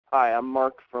Hi, I'm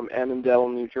Mark from Annandale,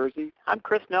 New Jersey. I'm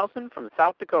Chris Nelson from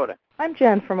South Dakota. I'm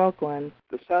Jen from Oakland.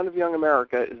 The Sound of Young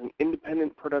America is an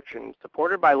independent production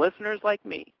supported by listeners like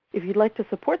me. If you'd like to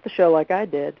support the show like I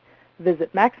did,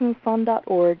 visit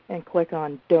MaximumFun.org and click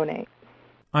on Donate.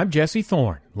 I'm Jesse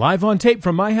Thorne, live on tape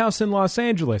from my house in Los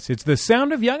Angeles. It's The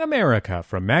Sound of Young America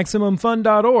from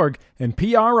MaximumFun.org and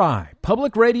PRI,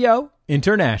 Public Radio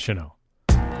International.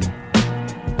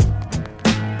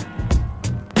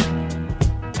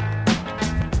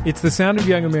 It's The Sound of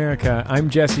Young America. I'm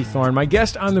Jesse Thorne. My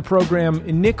guest on the program,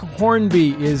 Nick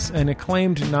Hornby, is an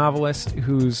acclaimed novelist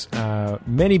whose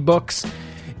many books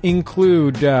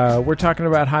include, we're talking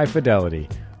about High Fidelity.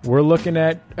 We're looking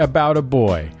at About a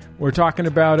Boy. We're talking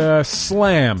about a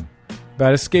slam,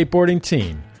 about a skateboarding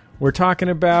teen. We're talking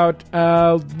about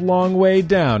a Long Way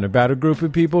Down, about a group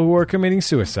of people who are committing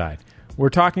suicide. We're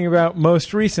talking about,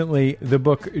 most recently, the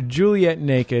book Juliet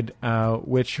Naked,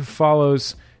 which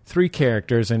follows three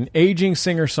characters: an aging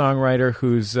singer-songwriter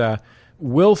who's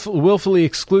willfully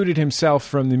excluded himself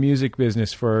from the music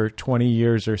business for 20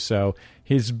 years or so,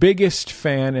 his biggest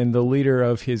fan and the leader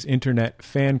of his internet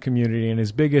fan community, and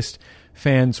his biggest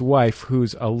fan's wife,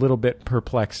 who's a little bit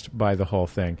perplexed by the whole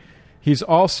thing. He's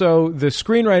also the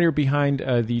screenwriter behind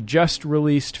the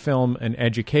just-released film An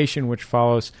Education, which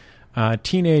follows a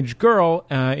teenage girl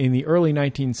in the early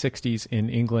 1960s in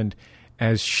England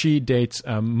as she dates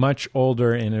a much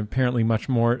older and apparently much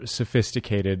more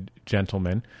sophisticated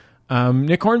gentleman.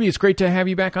 Nick Hornby, it's great to have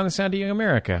you back on The Sound of Young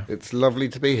America. It's lovely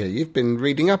to be here. You've been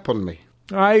reading up on me.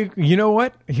 You know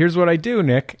what? Here's what I do,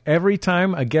 Nick. Every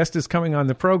time a guest is coming on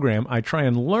the program, I try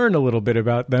and learn a little bit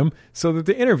about them so that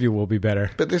the interview will be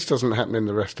better. But this doesn't happen in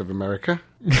the rest of America.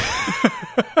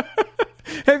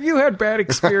 Have you had bad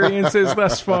experiences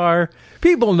thus far?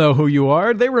 People know who you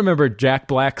are. They remember Jack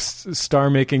Black's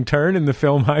star-making turn in the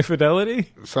film High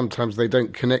Fidelity. Sometimes they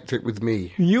don't connect it with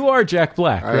me. You are Jack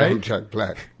Black, right? I am Jack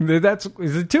Black. It's a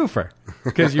twofer,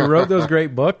 because you wrote those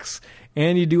great books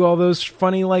and you do all those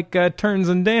funny turns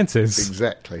and dances.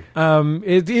 Exactly.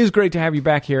 It is great to have you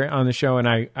back here on the show, and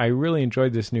I really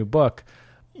enjoyed this new book.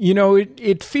 You know,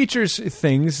 it features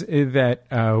things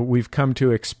that we've come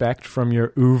to expect from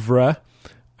your oeuvre,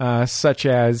 such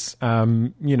as,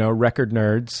 record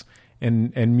nerds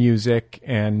and music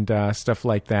and stuff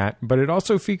like that. But it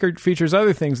also features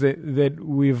other things that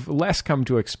we've less come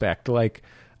to expect, like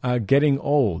getting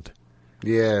old.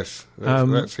 Yes,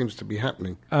 that seems to be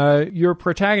happening. Your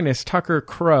protagonist, Tucker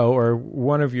Crowe, or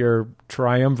one of your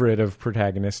triumvirate of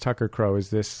protagonists, Tucker Crowe, is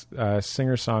this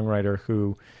singer-songwriter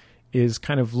who is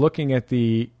kind of looking at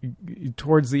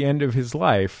towards the end of his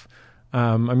life.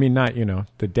 Not,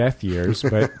 the death years,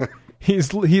 but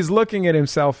he's looking at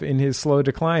himself in his slow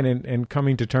decline and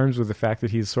coming to terms with the fact that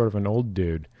he's sort of an old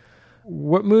dude.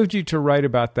 What moved you to write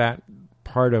about that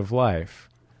part of life?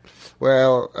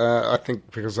 Well, I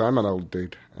think because I'm an old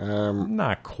dude.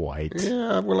 Not quite.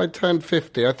 Yeah, well, I turned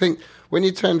 50. I think when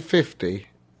you turn 50,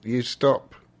 you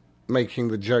stop making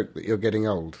the joke that you're getting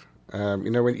old.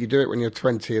 When you do it when you're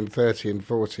 20 and 30 and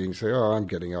 40, and you say, oh, I'm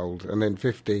getting old. And then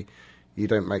 50, you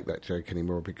don't make that joke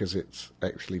anymore because it's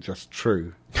actually just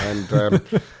true. And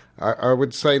I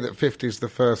would say that 50 is the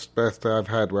first birthday I've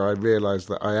had where I realised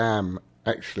that I am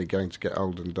actually going to get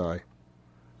old and die.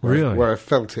 Really? Where I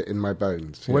felt it in my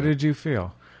bones. What did you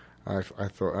feel? I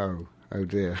thought, oh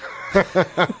dear.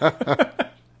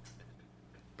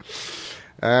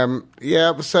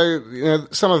 So,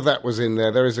 some of that was in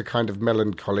there. There is a kind of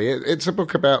melancholy. It's a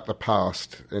book about the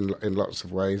past in lots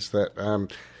of ways, that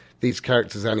these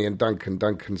characters, Annie and Duncan,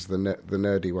 Duncan's the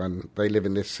nerdy one, they live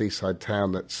in this seaside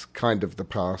town that's kind of the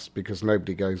past because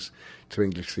nobody goes to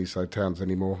English seaside towns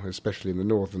anymore, especially in the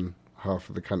northern half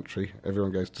of the country.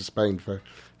 Everyone goes to Spain for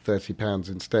 £30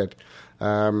 instead.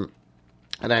 And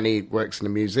Annie works in a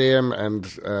museum, and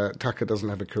Tucker doesn't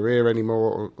have a career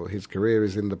anymore. His career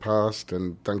is in the past,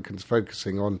 and Duncan's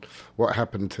focusing on what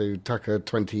happened to Tucker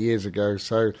 20 years ago.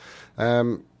 So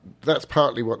that's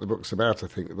partly what the book's about, I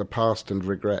think, the past and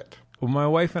regret. Well, my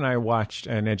wife and I watched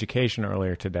An Education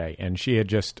earlier today, and she had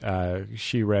just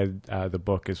she read the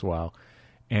book as well.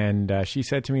 And she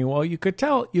said to me, well, you could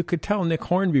tell Nick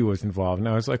Hornby was involved. And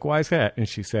I was like, why is that? And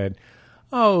she said,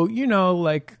 oh,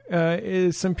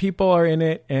 some people are in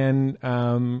it and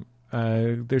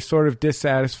they're sort of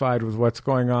dissatisfied with what's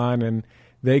going on, and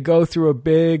they go through a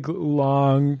big,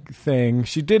 long thing.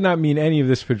 She did not mean any of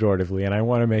this pejoratively, and I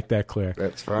want to make that clear.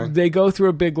 That's fine. They go through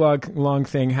a big, long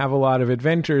thing, have a lot of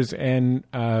adventures, and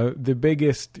the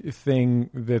biggest thing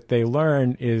that they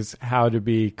learn is how to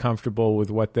be comfortable with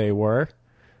what they were,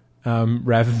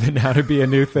 rather than how to be a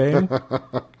new thing.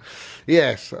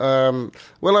 Yes. Well,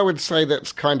 I would say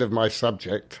that's kind of my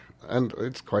subject, and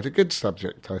it's quite a good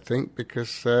subject, I think,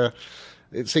 because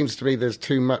it seems to me there's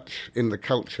too much in the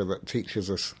culture that teaches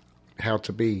us how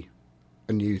to be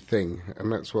a new thing,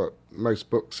 and that's what most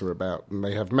books are about. And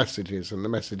they have messages, and the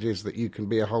message is that you can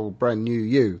be a whole brand new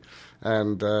you.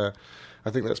 And I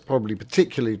think that's probably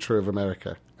particularly true of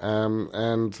America.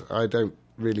 And I don't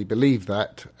really believe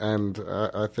that, and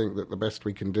I think that the best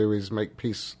we can do is make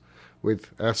peace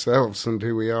with ourselves and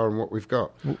who we are and what we've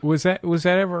got. Was that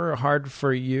ever hard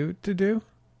for you to do?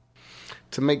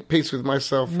 To make peace with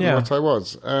myself and what I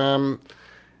was?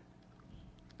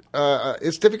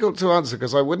 It's difficult to answer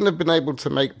because I wouldn't have been able to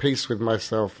make peace with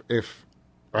myself if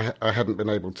I hadn't been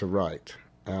able to write,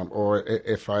 or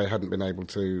if I hadn't been able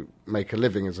to make a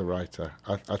living as a writer.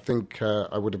 I think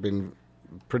I would have been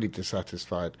pretty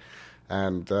dissatisfied.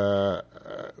 And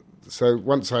so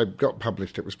once I got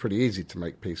published, it was pretty easy to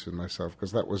make peace with myself,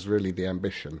 because that was really the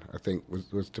ambition, I think,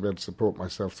 was to be able to support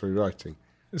myself through writing.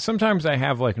 Sometimes I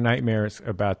have nightmares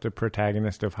about the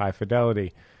protagonist of High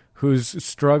Fidelity, who's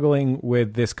struggling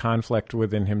with this conflict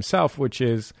within himself, which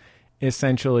is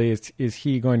essentially, is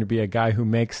he going to be a guy who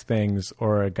makes things,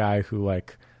 or a guy who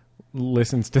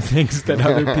listens to things that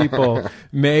other people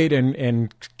made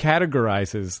and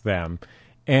categorizes them?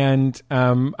 And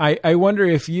I wonder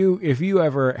if you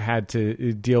ever had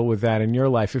to deal with that in your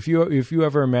life, if you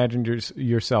ever imagined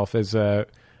yourself as a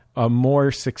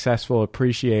more successful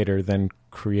appreciator than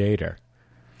creator.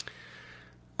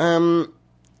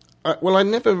 Well, I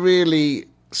never really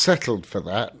settled for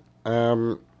that.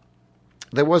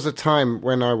 There was a time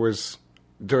when I was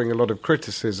doing a lot of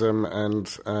criticism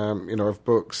and of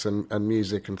books and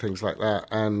music and things like that,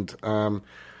 and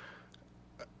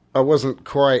I wasn't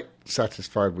quite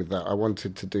satisfied with that. I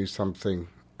wanted to do something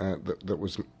that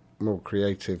was more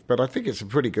creative. But I think it's a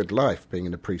pretty good life being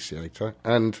an appreciator,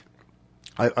 and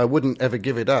I wouldn't ever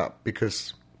give it up,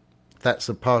 because that's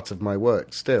a part of my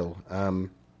work still.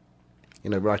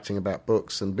 Writing about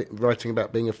books and writing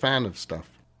about being a fan of stuff.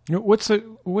 What's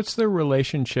the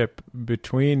relationship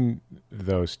between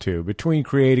those two, between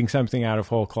creating something out of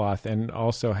whole cloth and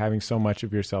also having so much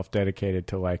of yourself dedicated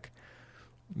to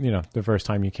the first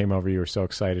time you came over, you were so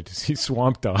excited to see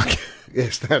Swamp Dogg.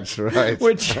 Yes, that's right.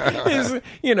 Which is,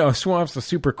 Swamp's a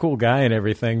super cool guy and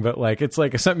everything, but it's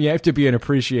something you have to be an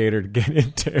appreciator to get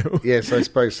into. Yes, I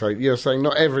suppose so. You're saying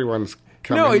not everyone's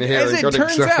come in here and got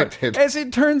excited. As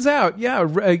it turns out, yeah.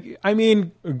 I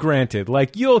mean, granted,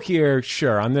 you'll hear,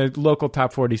 sure, on the local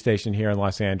top 40 station here in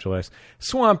Los Angeles,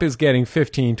 Swamp is getting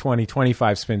 15, 20,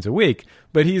 25 spins a week,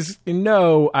 but he's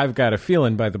I've Got a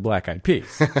Feeling by the Black Eyed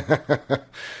Peas.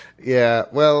 Yeah,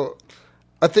 well,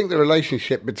 I think the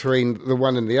relationship between the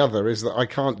one and the other is that I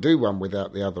can't do one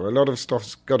without the other. A lot of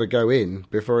stuff's got to go in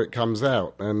before it comes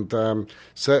out, and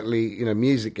certainly,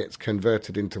 music gets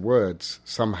converted into words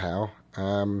somehow.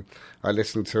 I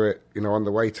listen to it, on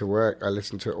the way to work. I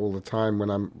listen to it all the time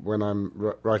when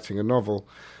I'm writing a novel,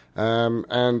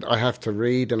 and I have to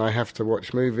read and I have to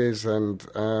watch movies, and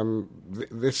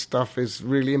this stuff is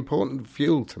really important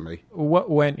fuel to me. What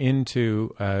went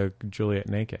into Juliet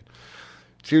Naked?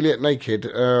 Juliet Naked,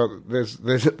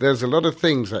 there's a lot of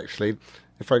things, actually.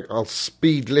 I'll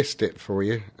speed list it for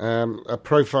you. A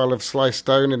profile of Sly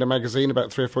Stone in a magazine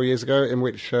about 3 or 4 years ago, in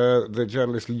which the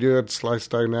journalist lured Sly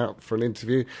Stone out for an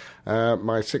interview.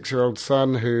 My 6-year-old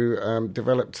son, who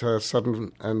developed a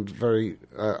sudden and very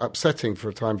upsetting for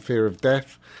a time fear of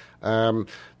death.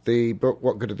 The book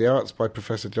What Good Are the Arts by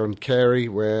Professor John Carey,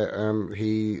 where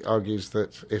he argues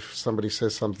that if somebody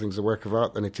says something's a work of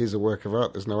art, then it is a work of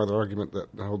art. There's no other argument that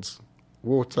holds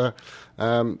water.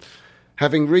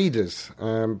 Having readers,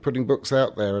 putting books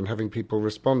out there and having people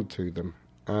respond to them.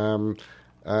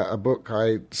 A book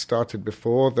I started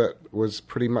before that was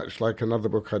pretty much like another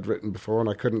book I'd written before and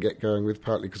I couldn't get going with,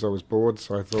 partly because I was bored.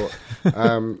 So I thought,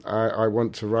 I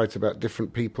want to write about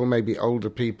different people, maybe older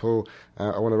people.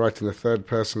 I want to write in the third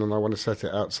person, and I want to set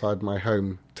it outside my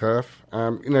home turf.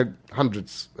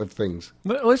 Hundreds of things.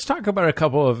 Let's talk about a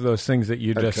couple of those things that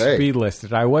you just speed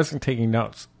listed. I wasn't taking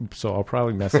notes, so I'll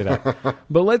probably mess it up.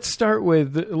 But let's start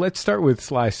with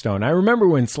Sly Stone. I remember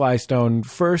when Sly Stone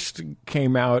first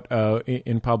came out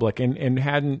in public and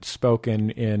hadn't spoken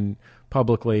in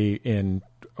publicly in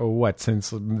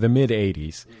since the mid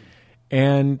 '80s.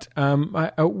 And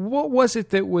what was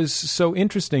it that was so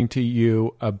interesting to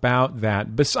you about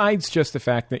that, besides just the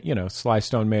fact that, Sly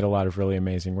Stone made a lot of really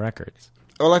amazing records?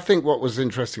 Well, I think what was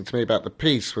interesting to me about the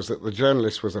piece was that the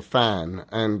journalist was a fan,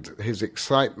 and his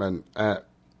excitement at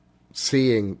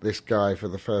seeing this guy for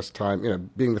the first time,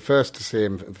 being the first to see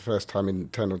him for the first time in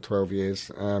 10 or 12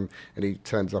 years, and he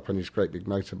turns up on his great big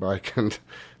motorbike and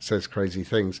says crazy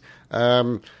things.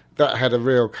 That had a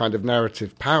real kind of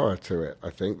narrative power to it, I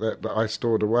think, that I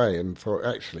stored away and thought,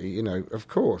 actually, of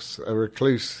course, a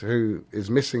recluse who is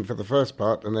missing for the first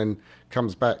part and then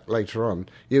comes back later on,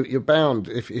 you're bound,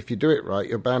 if you do it right,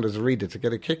 you're bound as a reader to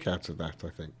get a kick out of that, I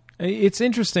think. It's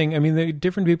interesting. I mean,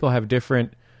 different people have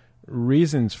different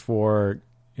reasons for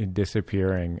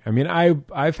disappearing. I mean,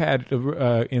 I've had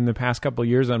in the past couple of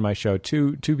years on my show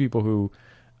two people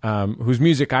whose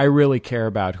music I really care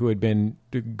about, who had been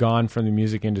gone from the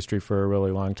music industry for a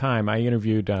really long time. I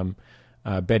interviewed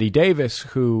Betty Davis,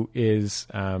 who was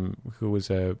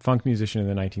a funk musician in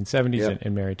the 1970s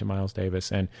and married to Miles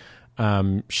Davis, and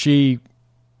she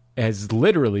has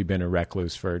literally been a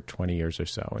recluse for 20 years or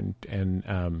so,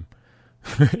 and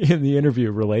in the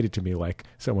interview related to me like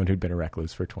someone who'd been a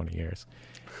recluse for 20 years.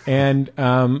 And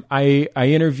I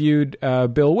interviewed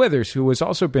Bill Withers, who has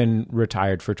also been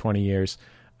retired for 20 years,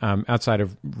 outside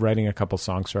of writing a couple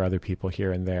songs for other people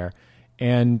here and there.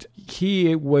 And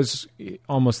he was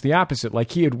almost the opposite.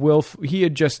 Like he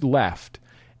had just left,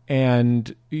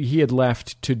 and he had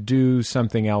left to do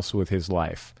something else with his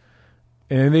life.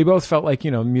 And they both felt like,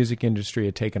 music industry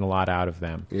had taken a lot out of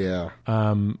them. Yeah.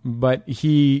 But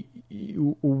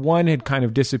one had kind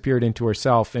of disappeared into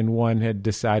herself, and one had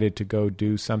decided to go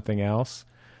do something else.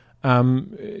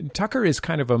 Tucker is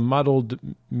kind of a muddled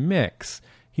mix.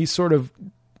 He's sort of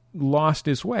lost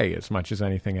his way as much as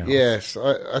anything else. Yes,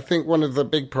 I think one of the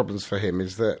big problems for him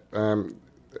is that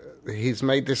he's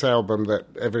made this album that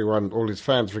all his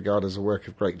fans regard as a work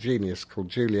of great genius called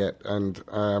Juliet, and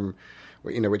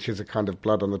which is a kind of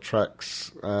blood on the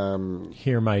tracks.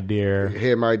 Hear My Dear,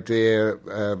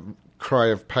 cry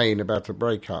of pain about a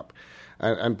breakup.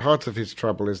 And part of his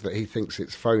trouble is that he thinks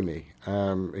it's phony.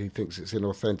 He thinks it's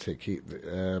inauthentic.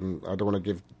 I don't want to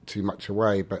give too much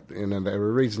away, but there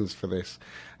are reasons for this.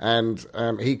 And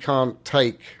he can't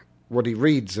take what he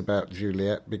reads about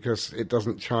Juliet because it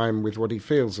doesn't chime with what he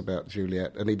feels about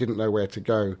Juliet, and he didn't know where to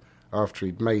go after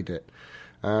he'd made it,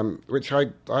 which I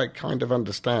kind of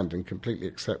understand and completely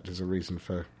accept as a reason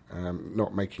for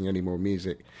not making any more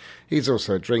music. He's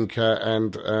also a drinker,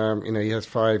 and he has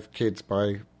 5 kids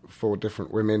by 4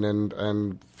 different women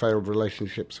and failed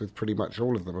relationships with pretty much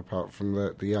all of them apart from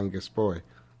the youngest boy.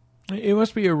 It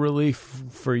must be a relief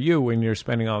for you when you're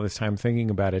spending all this time thinking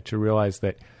about it to realize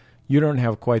that you don't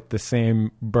have quite the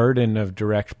same burden of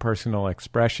direct personal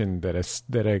expression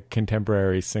that a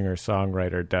contemporary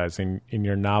singer-songwriter does in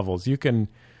your novels. You can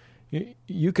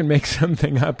make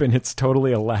something up and it's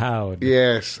totally allowed.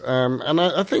 Yes, and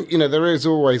I think, there is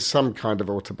always some kind of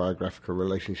autobiographical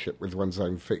relationship with one's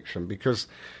own fiction because,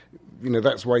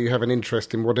 that's why you have an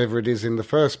interest in whatever it is in the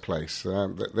first place.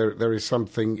 There is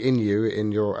something in you,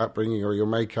 in your upbringing or your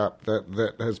makeup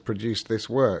that has produced this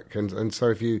work. And so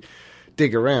if you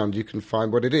dig around, you can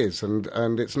find what it is. And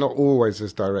it's not always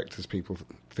as direct as people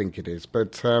think it is.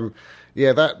 But,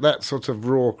 that sort of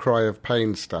raw cry of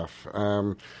pain stuff,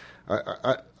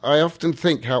 I often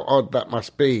think how odd that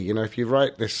must be. If you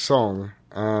write this song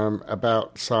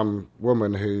about some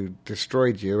woman who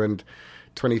destroyed you and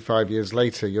 25 years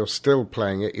later you're still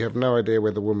playing it, you have no idea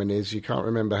where the woman is, you can't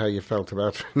remember how you felt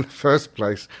about her in the first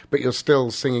place, but you're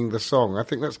still singing the song. I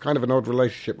think that's kind of an odd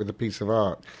relationship with a piece of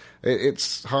art.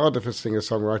 It's harder for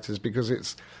singer-songwriters because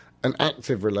it's an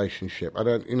active relationship. I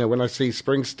don't, when I see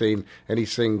Springsteen and he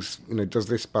sings, does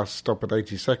this bus stop at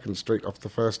 82nd Street off the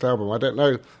first album? I don't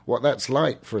know what that's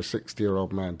like for a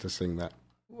 60-year-old man to sing that.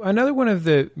 Another one of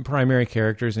the primary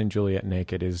characters in Juliet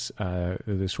Naked is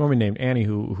this woman named Annie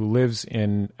who lives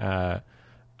in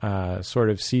sort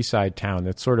of seaside town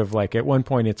that's sort of like, at one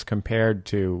point it's compared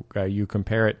to, you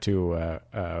compare it to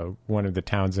one of the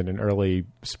towns in an early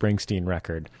Springsteen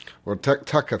record. Well,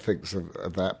 Tucker thinks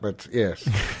of that, but yes.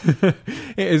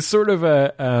 It's sort of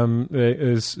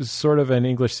an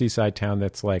English seaside town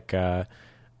that's like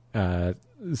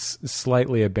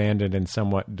slightly abandoned and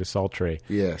somewhat desultory.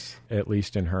 Yes. At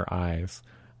least in her eyes.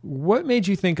 What made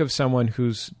you think of someone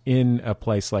who's in a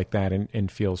place like that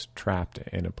and feels trapped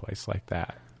in a place like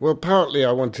that? Well, partly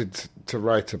I wanted to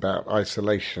write about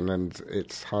isolation, and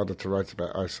it's harder to write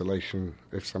about isolation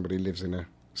if somebody lives in a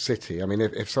city. I mean,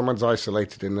 if someone's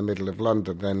isolated in the middle of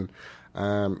London, then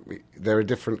they're a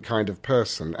different kind of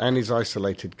person. Annie's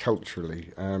isolated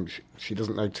culturally. She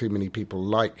doesn't know too many people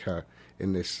like her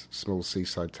in this small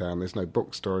seaside town. There's no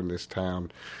bookstore in this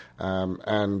town.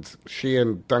 And she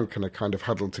and Duncan are kind of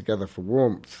huddled together for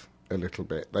warmth a little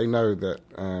bit. They know that,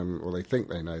 or they think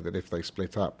they know that if they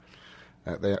split up,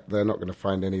 They're not going to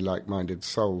find any like-minded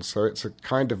souls. So it's a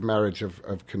kind of marriage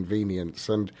of convenience.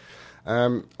 And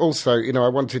also, I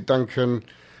wanted Duncan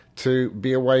to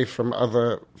be away from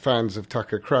other fans of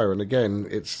Tucker Crowe. And again,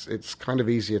 it's kind of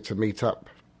easier to meet up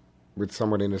with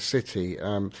someone in a city.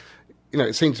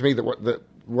 It seemed to me that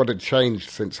what had changed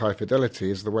since High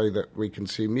Fidelity is the way that we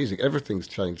consume music. Everything's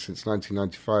changed since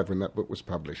 1995 when that book was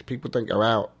published. People don't go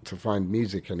out to find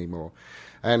music anymore.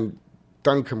 And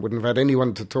Duncan wouldn't have had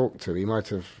anyone to talk to. He might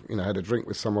have, had a drink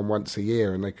with someone once a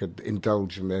year and they could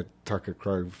indulge in their Tucker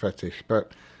Crowe fetish.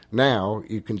 But now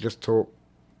you can just talk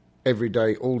every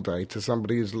day, all day, to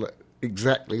somebody who's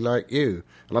exactly like you.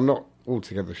 And I'm not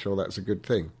altogether sure that's a good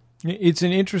thing. It's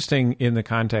an interesting in the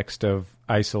context of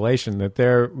isolation that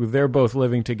they're both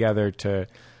living together to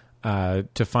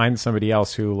find somebody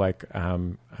else who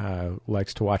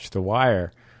likes to watch The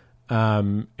Wire,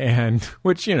 and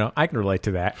which I can relate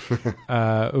to that.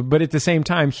 But at the same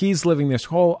time, he's living this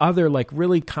whole other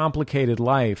really complicated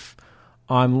life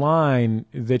online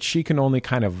that she can only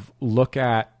kind of look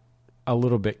at a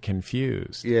little bit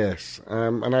confused. Yes,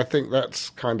 and I think that's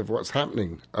kind of what's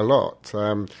happening a lot.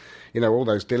 All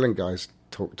those Dylan guys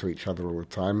talk to each other all the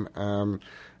time.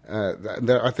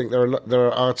 I think there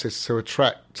are artists who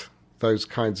attract those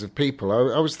kinds of people.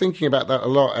 I was thinking about that a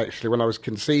lot, actually, when I was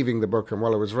conceiving the book and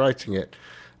while I was writing it,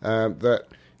 that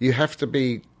you have to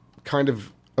be kind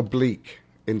of oblique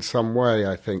in some way,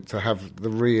 I think, to have the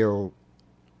real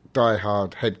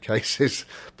die-hard head cases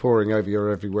pouring over your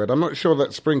every word. I'm not sure that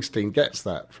Springsteen gets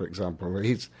that, for example.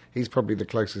 He's probably the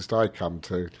closest I come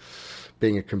to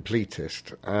being a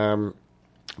completist.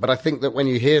 But I think that when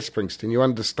you hear Springsteen, you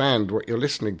understand what you're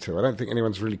listening to. I don't think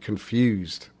anyone's really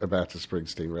confused about a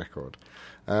Springsteen record.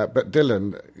 But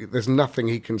Dylan, there's nothing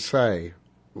he can say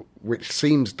which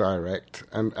seems direct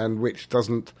and which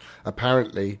doesn't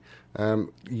apparently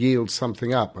yield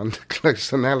something up under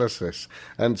close analysis.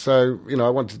 And so, I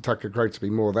wanted Tucker Crowe to be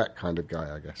more that kind of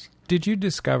guy, I guess. Did you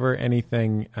discover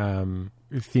anything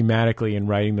thematically in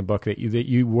writing the book that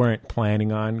you weren't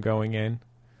planning on going in?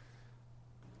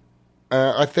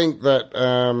 I think that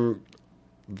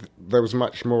there was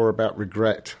much more about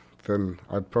regret than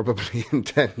I'd probably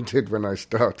intended when I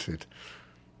started.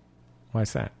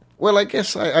 Why's that? Well, I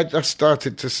guess I just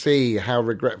started to see how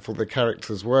regretful the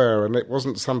characters were, and it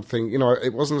wasn't something,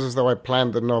 it wasn't as though I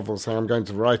planned the novel saying I'm going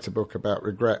to write a book about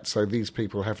regret, so these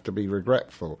people have to be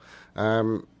regretful.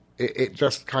 It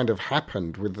just kind of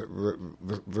happened with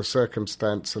the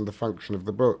circumstance and the function of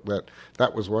the book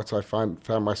that was what I found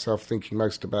myself thinking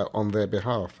most about on their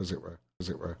behalf, as it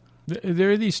were. There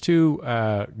are these two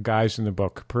guys in the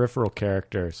book, peripheral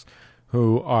characters,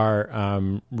 who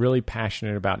are really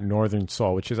passionate about Northern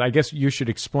Soul, which is, I guess you should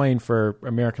explain for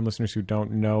American listeners who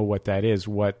don't know what that is,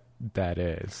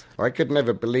 I could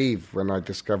never believe when I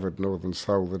discovered Northern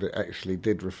Soul that it actually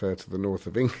did refer to the north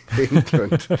of England.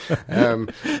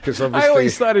 Because I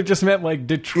always thought it just meant like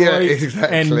Detroit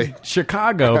and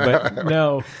Chicago, but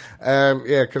no.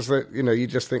 Because you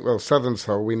just think, well, Southern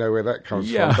Soul, we know where that comes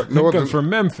from. But Northern from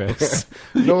Memphis.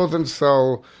 Northern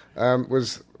Soul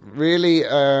was really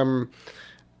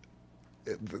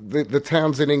the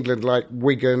towns in England like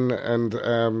Wigan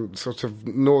and sort of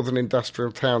northern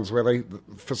industrial towns where they,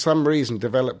 for some reason,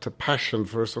 developed a passion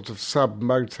for a sort of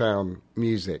sub-Motown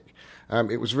music.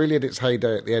 It was really at its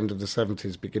heyday at the end of the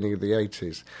 70s, beginning of the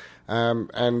 80s.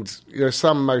 And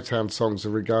some Motown songs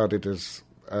are regarded as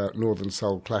Northern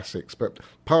Soul classics, but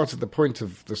part of the point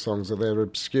of the songs are their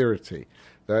obscurity.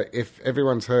 That if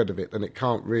everyone's heard of it, then it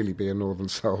can't really be a Northern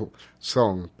Soul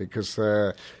song because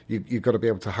you've got to be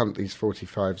able to hunt these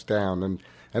 45s down.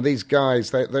 And these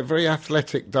guys, they're very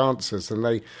athletic dancers, and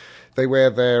they wear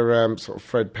their sort of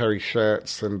Fred Perry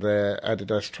shirts and their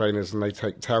Adidas trainers, and they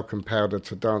take talcum powder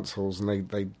to dance halls, and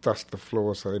they dust the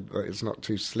floor so it's not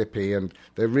too slippy, and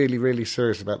they're really, really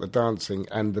serious about the dancing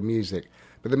and the music.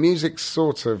 But the music's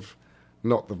sort of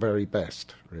not the very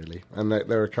best, really. And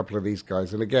there are a couple of these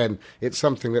guys. And again, it's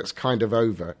something that's kind of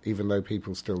over, even though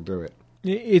people still do it.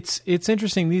 It's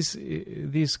interesting.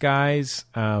 These guys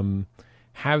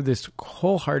have this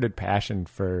wholehearted passion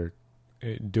for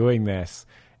doing this.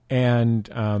 And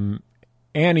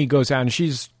Annie goes out, and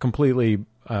she's completely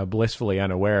blissfully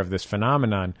unaware of this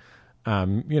phenomenon,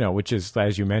 which is,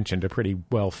 as you mentioned, a pretty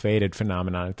well-faded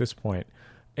phenomenon at this point.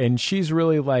 And she's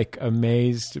really,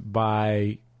 amazed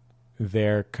by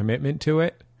their commitment to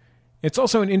it. It's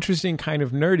also an interesting kind of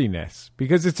nerdiness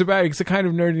because it's a kind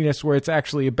of nerdiness where it's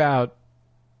actually about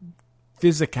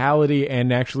physicality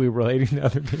and actually relating to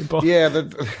other people. Yeah,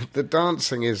 the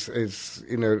dancing is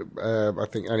I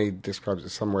think Annie describes it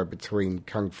somewhere between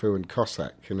Kung Fu and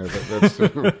Cossack.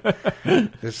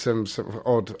 There's some sort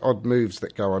of odd moves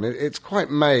that go on. It's quite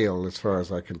male as far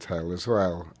as I can tell as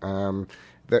well.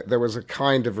 There was a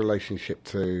kind of relationship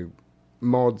to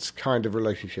mods, kind of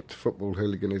relationship to football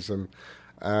hooliganism.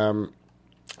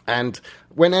 And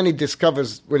when Annie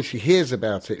when she hears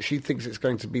about it, she thinks it's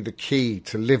going to be the key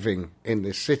to living in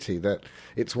this city, that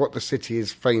it's what the city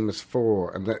is famous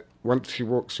for, and that once she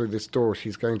walks through this door,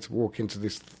 she's going to walk into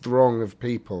this throng of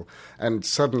people, and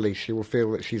suddenly she will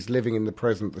feel that she's living in the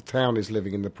present, the town is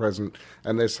living in the present,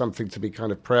 and there's something to be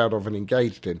kind of proud of and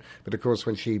engaged in. But of course,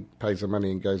 when she pays her money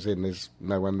and goes in, there's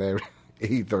no one there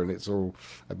either, and it's all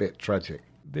a bit tragic.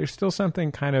 There's still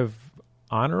something kind of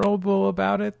honorable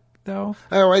about it, though?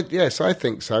 Yes, I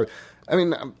think so. I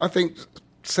mean, I think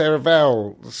Sarah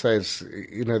Vowell says,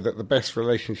 that the best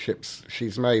relationships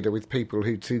she's made are with people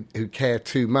who care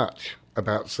too much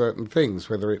about certain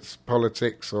things, whether it's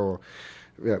politics or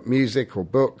music or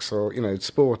books or,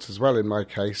 sport as well in my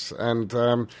case. And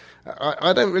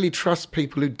I don't really trust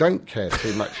people who don't care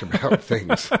too much about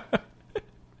things.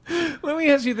 Let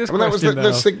me ask you this question, that was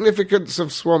the significance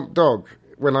of Swamp Dog.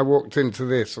 When I walked into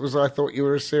this, I thought you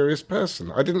were a serious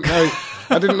person. I didn't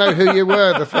know who you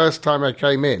were the first time I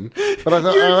came in, but I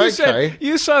thought, okay.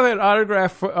 You saw that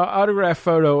autograph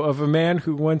photo of a man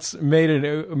who once made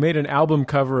an album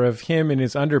cover of him in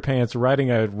his underpants riding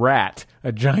a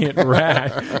giant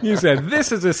rat. You said,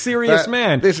 "This is a serious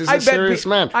man. This is a serious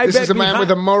man. This is a man with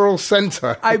a moral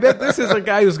centre." I bet this is a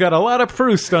guy who's got a lot of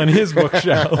Proust on his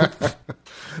bookshelf.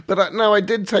 But I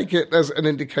did take it as an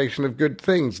indication of good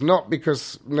things, not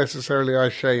because necessarily I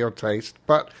share your taste,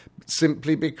 but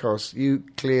simply because you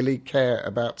clearly care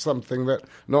about something that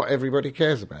not everybody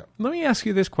cares about. Let me ask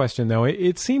you this question, though.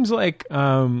 It seems like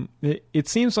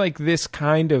this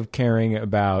kind of caring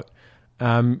about,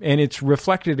 and it's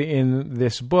reflected in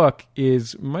this book,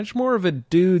 is much more of a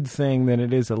dude thing than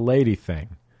it is a lady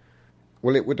thing.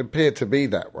 Well, it would appear to be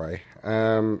that way.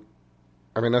 I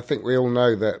think we all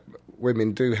know that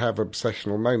women do have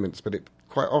obsessional moments, but it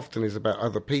quite often is about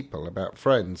other people, about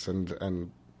friends and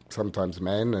sometimes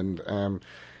men, and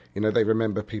they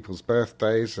remember people's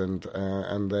birthdays and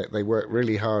they work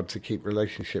really hard to keep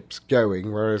relationships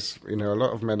going. Whereas a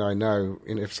lot of men I know,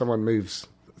 if someone moves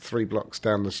 3 blocks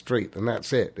down the street, then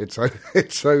that's it.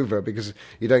 It's over because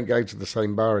you don't go to the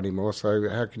same bar anymore. So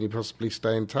how can you possibly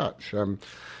stay in touch?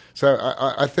 So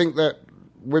I think that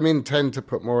women tend to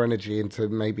put more energy into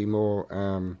maybe more.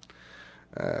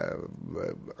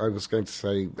 I was going to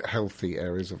say healthy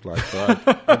areas of life,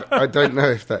 but I don't know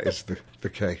if that is the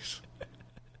case.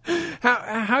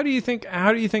 How do you think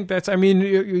that's? I mean,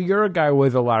 you're a guy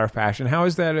with a lot of passion. How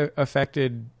has that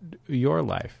affected your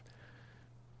life?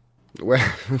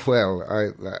 Well,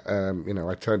 I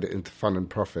turned it into fun and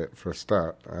profit for a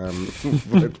start,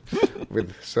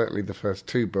 with certainly the first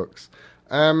 2 books.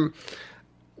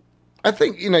 I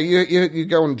think, you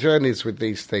go on journeys with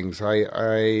these things.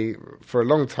 I for a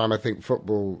long time, I think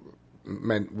football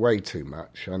meant way too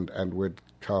much and would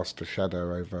cast a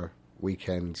shadow over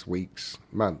weekends, weeks,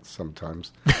 months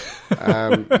sometimes.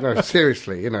 No,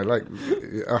 seriously, like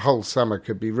a whole summer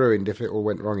could be ruined if it all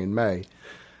went wrong in May,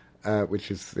 which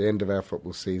is the end of our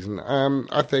football season.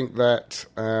 I think that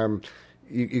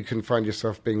you can find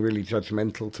yourself being really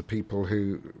judgmental to people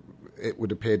who, it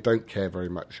would appear, don't care very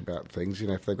much about things.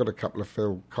 If they've got a couple of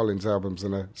Phil Collins albums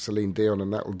and a Celine Dion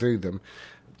and that'll do them.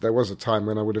 There was a time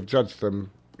when I would have judged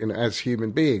them as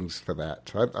human beings for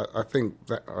that. I think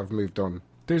that I've moved on.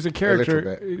 There's a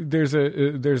character, there's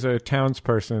a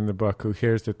townsperson in the book who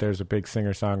hears that there's a big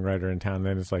singer-songwriter in town,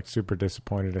 then is like super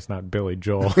disappointed it's not Billy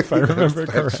Joel, if I remember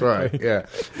correctly. That's right, yeah.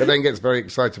 But then gets very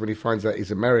excited when he finds out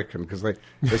he's American, because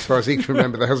as far as he can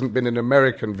remember, there hasn't been an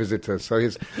American visitor, so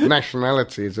his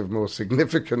nationality is of more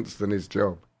significance than his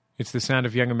job. It's The Sound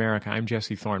of Young America. I'm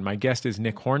Jesse Thorne. My guest is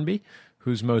Nick Hornby,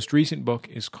 whose most recent book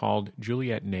is called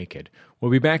Juliet Naked.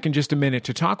 We'll be back in just a minute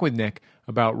to talk with Nick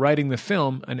about writing the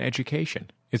film on education.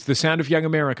 It's The Sound of Young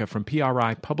America from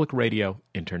PRI Public Radio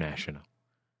International.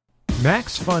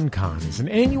 Max FunCon is an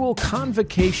annual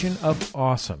convocation of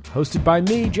awesome, hosted by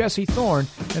me, Jesse Thorne,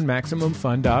 and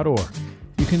MaximumFun.org.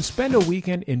 You can spend a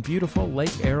weekend in beautiful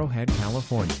Lake Arrowhead,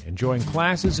 California, enjoying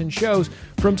classes and shows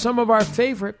from some of our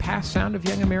favorite past Sound of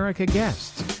Young America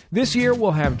guests. This year,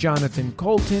 we'll have Jonathan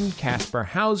Colton, Casper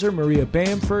Hauser, Maria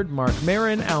Bamford, Mark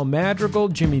Maron, Al Madrigal,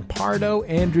 Jimmy Pardo,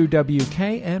 Andrew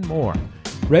W.K., and more.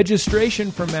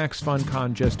 Registration for Max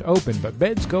FunCon just opened, but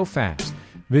beds go fast.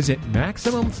 Visit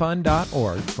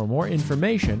MaximumFun.org for more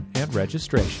information and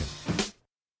registration.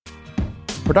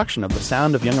 Production of The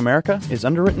Sound of Young America is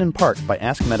underwritten in part by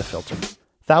Ask Metafilter.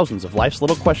 Thousands of life's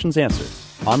little questions answered.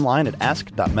 Online at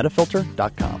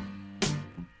ask.metafilter.com.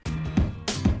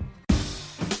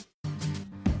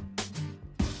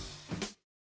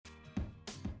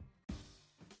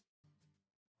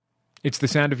 It's The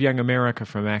Sound of Young America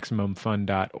from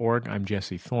MaximumFun.org. I'm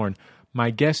Jesse Thorne.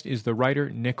 My guest is the writer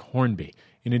Nick Hornby.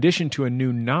 In addition to a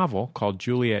new novel called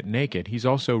Juliet Naked, he's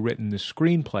also written the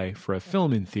screenplay for a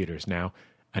film in theaters now,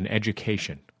 An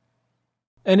Education.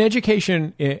 An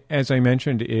Education, as I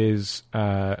mentioned, is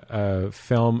a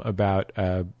film about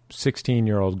a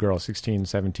 16-year-old girl,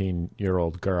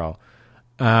 17-year-old girl.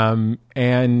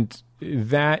 And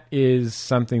that is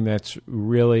something that's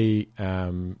really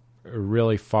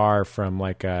far from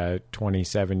like a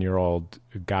 27-year-old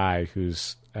guy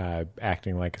who's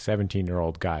acting like a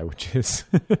 17-year-old guy, which is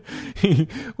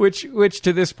which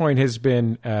to this point has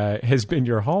been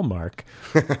your hallmark.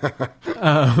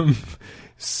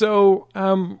 So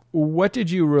what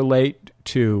did you relate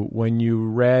to when you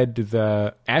read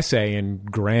the essay in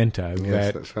Granta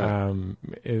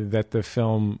that the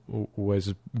film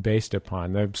was based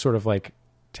upon? The sort of like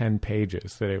 10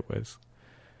 pages that it was.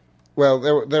 Well,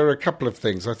 there were a couple of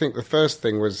things. I think the first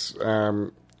thing was,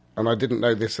 and I didn't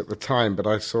know this at the time, but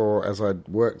I saw as I'd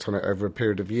worked on it over a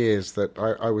period of years that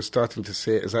I was starting to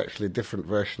see it as actually a different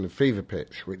version of Fever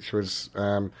Pitch, which was,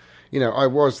 I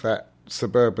was that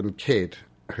suburban kid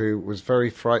who was very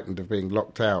frightened of being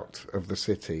locked out of the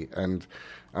city and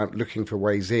looking for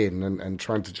ways in and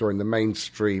trying to join the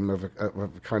mainstream of a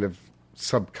kind of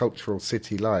subcultural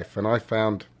city life. And I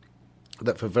found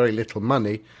that for very little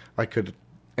money, I could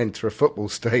enter a football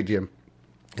stadium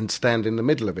and stand in the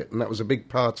middle of it. And that was a big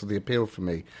part of the appeal for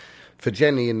me. For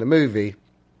Jenny in the movie,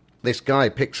 this guy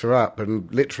picks her up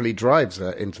and literally drives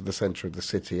her into the centre of the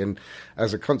city. And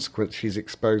as a consequence, she's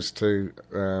exposed to,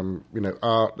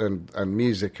 art and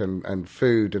music and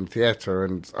food and theatre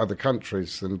and other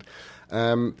countries. And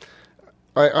I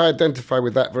identify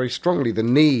with that very strongly, the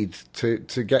need to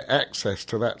get access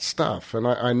to that stuff. And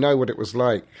I know what it was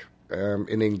like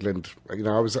in England.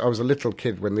 I was a little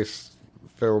kid when this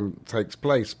film takes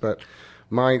place, but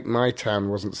my town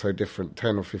wasn't so different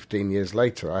 10 or 15 years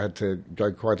later. I had to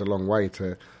go quite a long way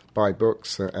to buy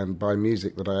books and buy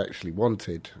music that I actually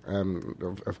wanted.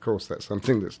 Of course, that's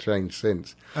something that's changed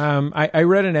since. I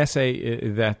read an essay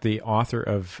that the author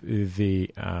of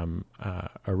the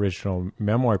original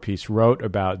memoir piece wrote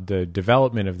about the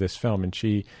development of this film, and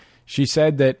she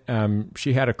said that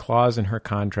she had a clause in her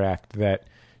contract that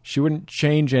she wouldn't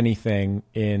change anything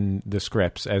in the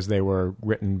scripts as they were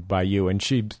written by you. And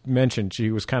she mentioned she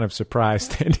was kind of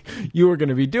surprised that you were going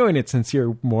to be doing it since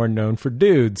you're more known for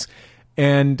dudes.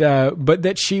 And but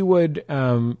that she would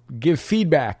give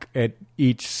feedback at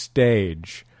each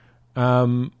stage.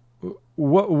 What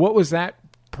was that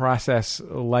process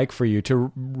like for you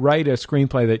to write a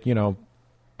screenplay that,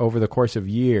 over the course of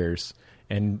years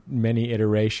and many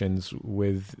iterations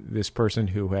with this person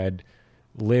who had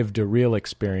lived a real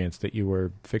experience that you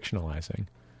were fictionalizing?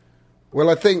 Well,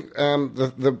 I think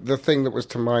the thing that was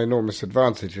to my enormous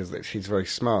advantage is that she's very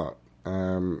smart.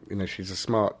 She's a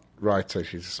smart writer,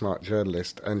 she's a smart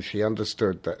journalist, and she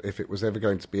understood that if it was ever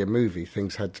going to be a movie,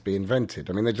 things had to be invented.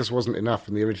 I mean, there just wasn't enough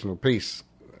in the original piece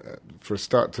for a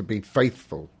start to be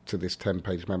faithful to this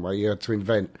 10-page memoir. You had to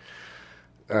invent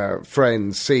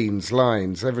friends, scenes,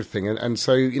 lines, everything. And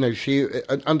so, she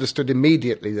understood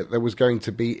immediately that there was going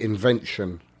to be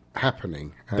invention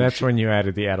happening. And that's when you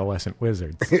added the adolescent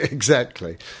wizards.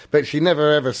 Exactly. But she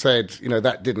never ever said,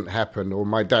 that didn't happen, or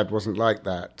my dad wasn't like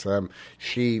that.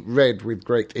 She read with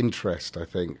great interest, I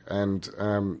think. And,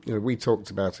 we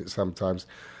talked about it sometimes.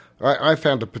 I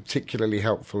found her particularly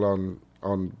helpful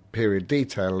on period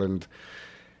detail, and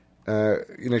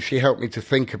she helped me to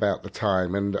think about the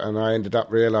time, and I ended up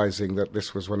realising that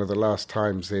this was one of the last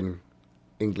times in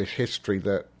English history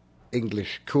that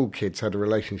English cool kids had a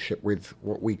relationship with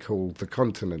what we call the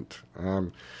continent.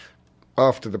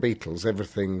 After the Beatles,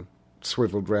 everything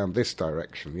swiveled round this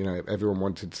direction. Everyone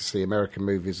wanted to see American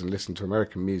movies and listen to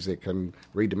American music and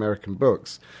read American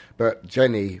books. But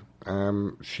Jenny,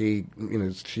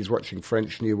 she's watching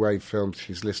French New Wave films,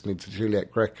 she's listening to Juliet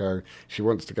Greco, she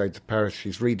wants to go to Paris,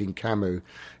 she's reading Camus.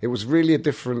 It was really a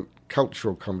different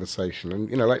cultural conversation. And,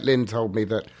 like Lynn told me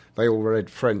that they all read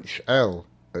French L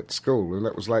at school, and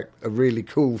that was like a really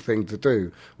cool thing to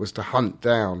do, was to hunt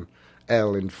down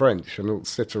L in French and all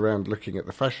sit around looking at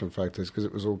the fashion photos because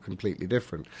it was all completely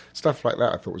different. Stuff like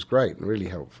that I thought was great and really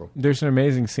helpful. There's an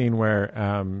amazing scene where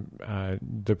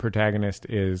the protagonist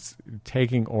is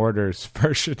taking orders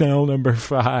for Chanel number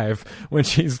 5 when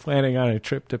she's planning on a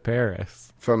trip to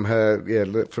Paris. From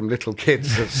from little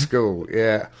kids at school,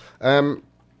 yeah.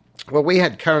 Well, we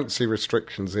had currency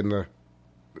restrictions in the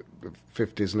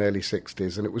 50s and early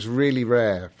 60s, and it was really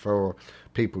rare for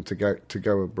people to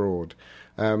go abroad.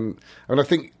 And I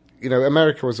think,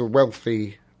 America was a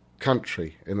wealthy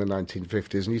country in the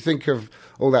 1950s, and you think of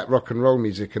all that rock and roll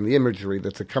music and the imagery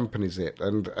that accompanies it,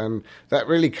 and that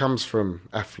really comes from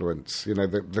affluence,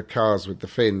 the cars with the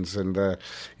fins and,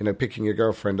 picking your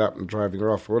girlfriend up and driving her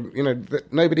off. Well,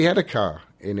 nobody had a car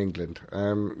in England.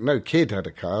 No kid had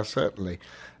a car, certainly.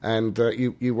 And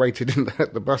you waited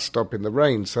at the bus stop in the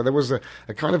rain. So there was a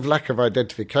kind of lack of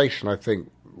identification, I think,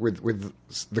 with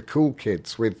the cool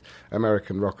kids with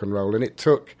American rock and roll. And it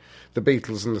took the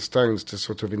Beatles and the Stones to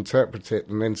sort of interpret it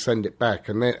and then send it back.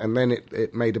 And then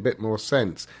it made a bit more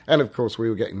sense. And, of course, we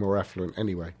were getting more affluent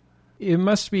anyway. It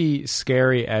must be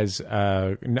scary as you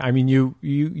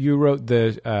wrote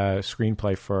the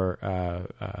screenplay for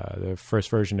the first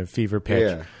version of Fever Pitch.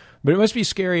 Yeah. But it must be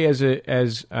scary as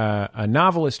a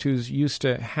novelist who's used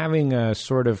to having a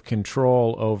sort of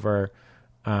control over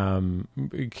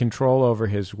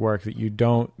his work that you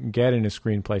don't get in a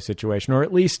screenplay situation, or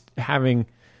at least having,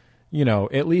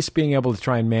 at least being able to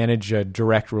try and manage a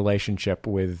direct relationship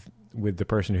with the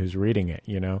person who's reading it.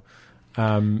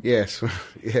 Yes,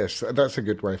 that's a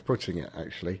good way of putting it,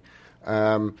 actually.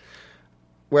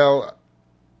 Well,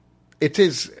 it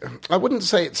is. I wouldn't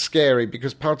say it's scary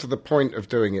because part of the point of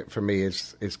doing it for me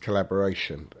is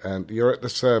collaboration, and you're at the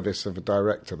service of a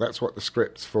director. That's what the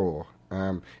script's for.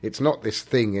 It's not this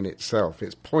thing in itself.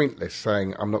 It's pointless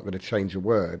saying I'm not going to change a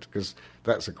word because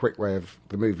that's a quick way of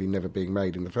the movie never being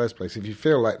made in the first place. If you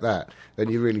feel like that,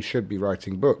 then you really should be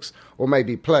writing books or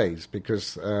maybe plays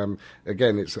because,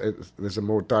 again, there's a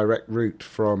more direct route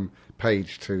from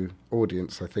page to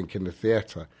audience, I think, in the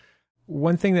theatre.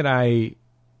 One thing that I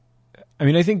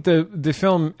think the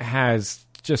film has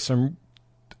just some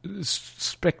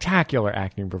spectacular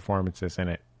acting performances in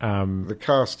it. The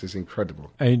cast is incredible.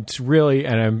 It's really,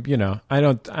 and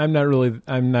I'm not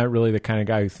really the kind of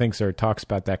guy who thinks or talks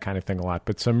about that kind of thing a lot,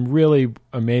 but some really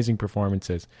amazing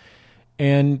performances.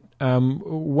 And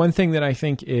one thing that I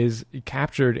think is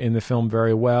captured in the film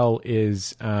very well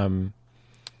is like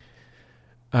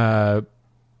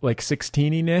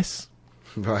 16-iness.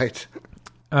 Right.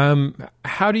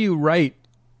 How do you write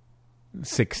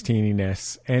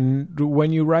 16-iness? And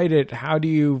when you write it, how do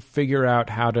you figure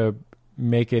out how to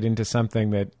make it into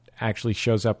something that actually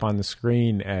shows up on the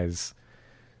screen as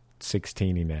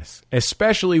 16-iness?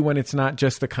 Especially when it's not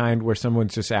just the kind where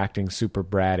someone's just acting super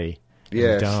bratty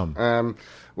and dumb.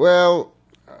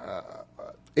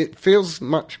 It feels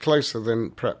much closer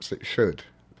than perhaps it should.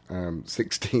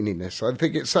 16-iness. I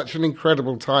think it's such an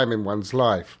incredible time in one's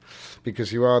life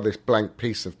because you are this blank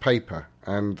piece of paper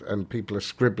and people are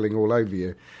scribbling all over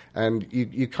you, and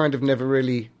you kind of never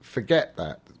really forget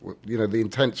that. The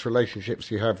intense relationships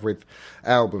you have with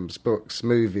albums, books,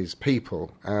 movies,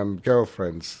 people,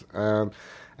 girlfriends,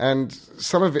 and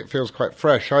some of it feels quite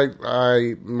fresh. I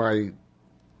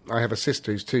have a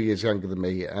sister who's 2 years younger than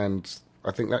me, and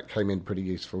I think that came in pretty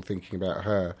useful thinking about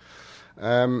her.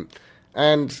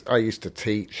 And I used to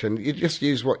teach, and you just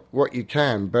use what you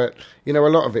can. But, a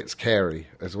lot of it's Carey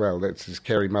as well. This is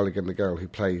Carey Mulligan, the girl who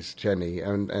plays Jenny,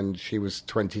 and she was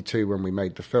 22 when we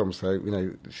made the film. So,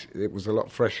 it was a lot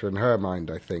fresher in her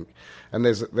mind, I think. And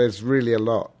there's really a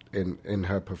lot in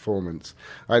her performance.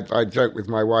 I joked with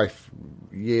my wife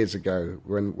years ago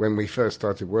when we first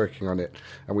started working on it,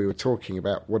 and we were talking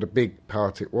about what a big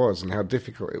part it was and how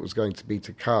difficult it was going to be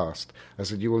to cast. I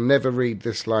said, you will never read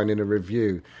this line in a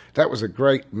review. That was a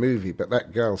great movie, but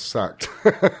that girl sucked.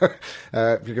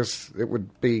 Because it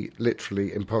would be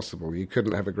literally impossible. You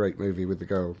couldn't have a great movie with the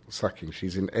girl sucking.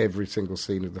 She's in every single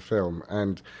scene of the film,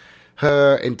 and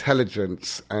her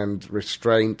intelligence and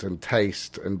restraint and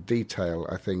taste and detail,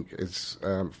 I think, is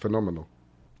phenomenal.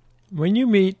 When you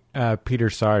meet Peter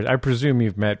Sars, I presume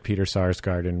you've met Peter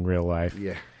Sarsgaard in real life.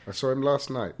 Yeah, I saw him last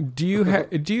night. Do you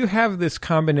have this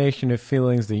combination of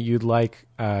feelings that you'd like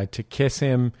to kiss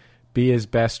him, be his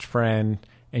best friend,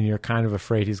 and you're kind of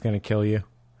afraid he's going to kill you?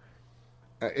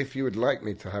 If you would like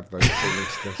me to have those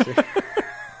feelings, Jesse.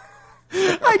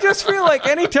 I just feel like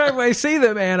anytime I see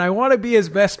the man, I want to be his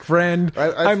best friend.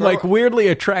 I'm like weirdly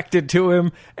attracted to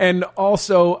him, and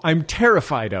also I'm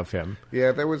terrified of him.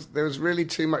 Yeah, there was really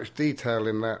too much detail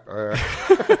in that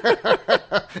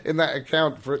in that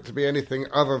account for it to be anything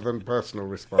other than personal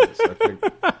response, I think.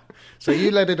 So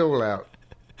you let it all out.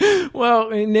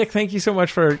 Well, Nick, thank you so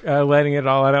much for letting it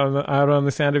all out on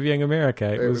the Sound of Young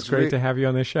America. It was great to have you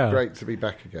on the show. Great to be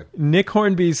back again. Nick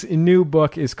Hornby's new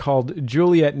book is called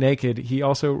Juliet Naked. He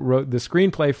also wrote the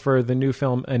screenplay for the new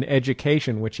film An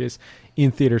Education, which is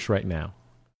in theaters right now.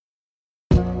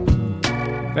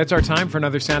 That's our time for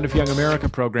another Sound of Young America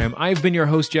program. I've been your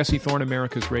host, Jesse Thorne,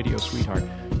 America's radio sweetheart.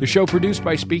 The show produced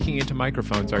by Speaking Into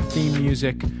Microphones. Our theme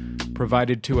music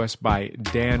provided to us by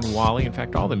Dan Wally. In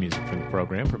fact, all the music for the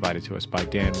program provided to us by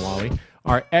Dan Wally.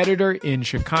 Our editor in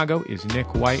Chicago is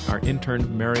Nick White. Our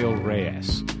intern, Mariel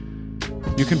Reyes.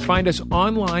 You can find us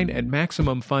online at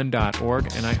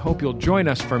MaximumFun.org, and I hope you'll join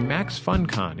us for Max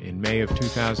FunCon in May of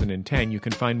 2010. You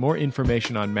can find more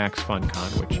information on Max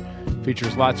FunCon, which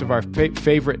features lots of our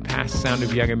favorite past Sound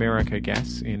of Young America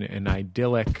guests in an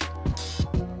idyllic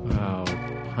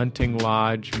hunting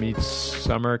lodge meets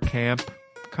summer camp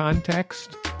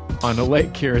context on a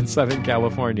lake here in Southern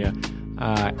California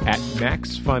at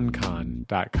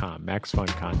maxfuncon.com,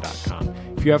 maxfuncon.com.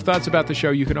 If you have thoughts about the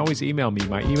show, you can always email me.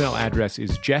 My email address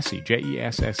is Jesse,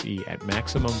 Jesse, at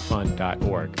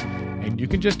maximumfun.org. And you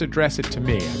can just address it to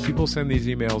me. People send these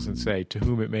emails and say, to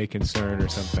whom it may concern or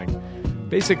something.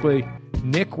 Basically,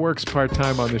 Nick works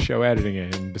part-time on the show editing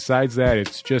it, and besides that,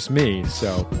 it's just me,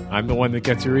 so I'm the one that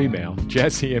gets your email,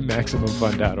 Jesse at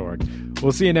MaximumFun.org.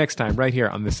 We'll see you next time right here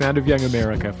on The Sound of Young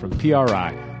America from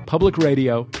PRI, Public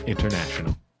Radio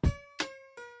International.